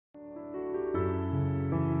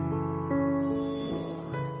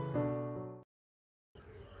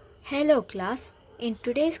Hello class, in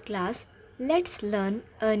today's class, let's learn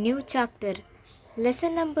a new chapter.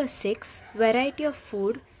 Lesson number 6, Variety of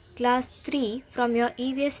Food, class 3 from your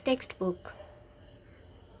EVS textbook.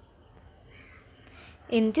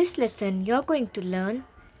 In this lesson, you're going to learn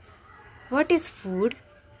what is food,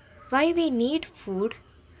 why we need food,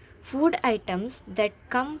 food items that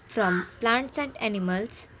come from plants and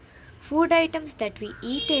animals, food items that we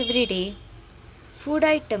eat every day, food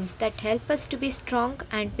items that help us to be strong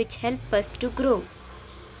and which help us to grow.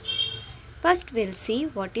 First, we'll see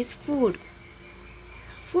what is food.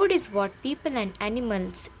 Food is what people and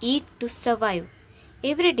animals eat to survive.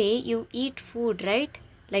 Every day you eat food, right?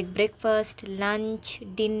 Like breakfast, lunch,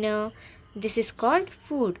 dinner. This is called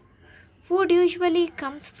food. Food usually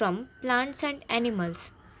comes from plants and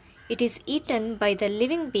animals. It is eaten by the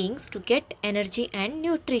living beings to get energy and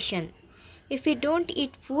nutrition. If we don't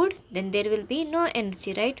eat food, then there will be no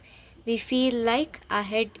energy, right? We feel like our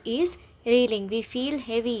head is reeling, we feel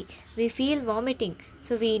heavy, we feel vomiting.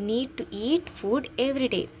 So we need to eat food every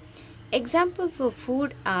day. Examples for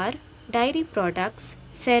food are dairy products,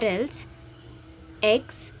 cereals,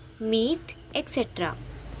 eggs, meat, etc.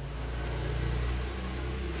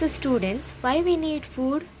 So students, why we need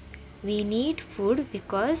food? We need food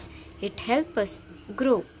because it helps us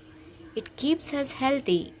grow. It keeps us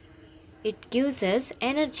healthy. It gives us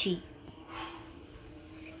energy.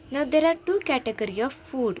 Now there are two categories of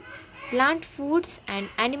food, plant foods and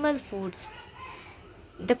animal foods.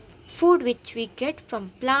 The food which we get from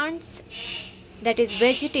plants, that is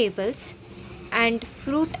vegetables, and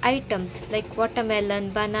fruit items like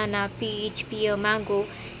watermelon, banana, peach, pear, mango,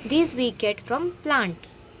 these we get from plant.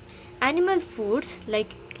 Animal foods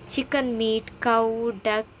like chicken meat, cow,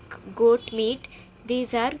 duck, goat meat,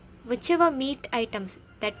 these are whichever meat items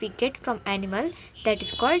that we get from animal, that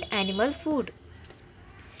is called animal food.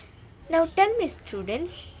 Now tell me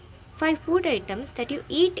students, 5 food items that you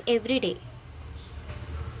eat every day.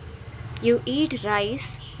 You eat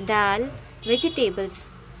rice, dal, vegetables,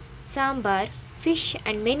 sambar, fish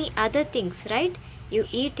and many other things, right? You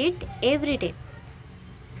eat it every day.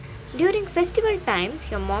 During festival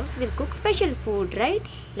times, your moms will cook special food, right?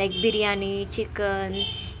 Like biryani, chicken,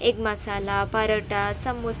 egg masala, paratha,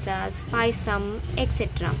 samosas, paisam,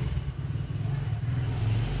 etc.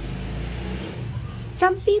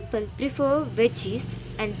 Some people prefer veggies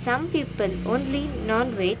and some people only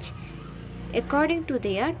non-veg according to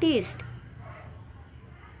their taste.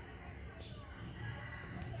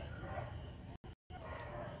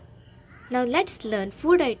 Now let's learn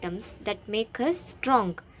food items that make us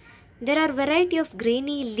strong. There are variety of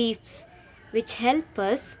grainy leaves which help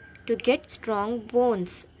us to get strong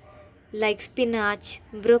bones like spinach,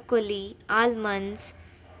 broccoli, almonds,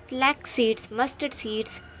 flax seeds, mustard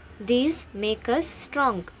seeds. These make us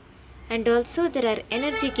strong. And also there are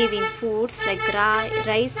energy giving foods like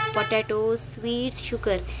rice, potatoes, sweets,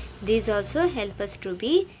 sugar. These also help us to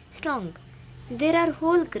be strong. There are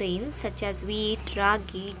whole grains such as wheat,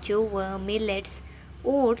 ragi, jowar, millets,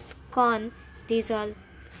 oats, corn. These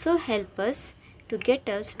also help us to get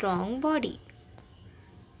a strong body.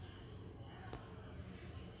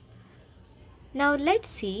 Now let's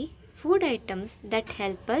see food items that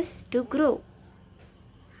help us to grow.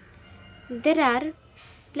 There are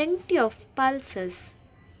plenty of pulses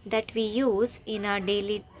that we use in our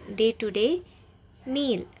daily day-to-day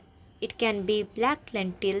meal. It can be black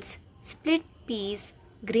lentils, split peas,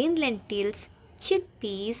 green lentils,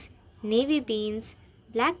 chickpeas, navy beans,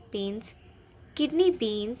 black beans, kidney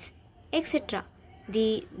beans, etc.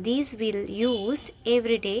 These we'll use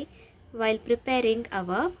every day while preparing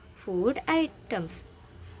our food items.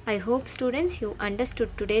 I hope students you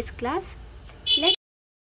understood today's class.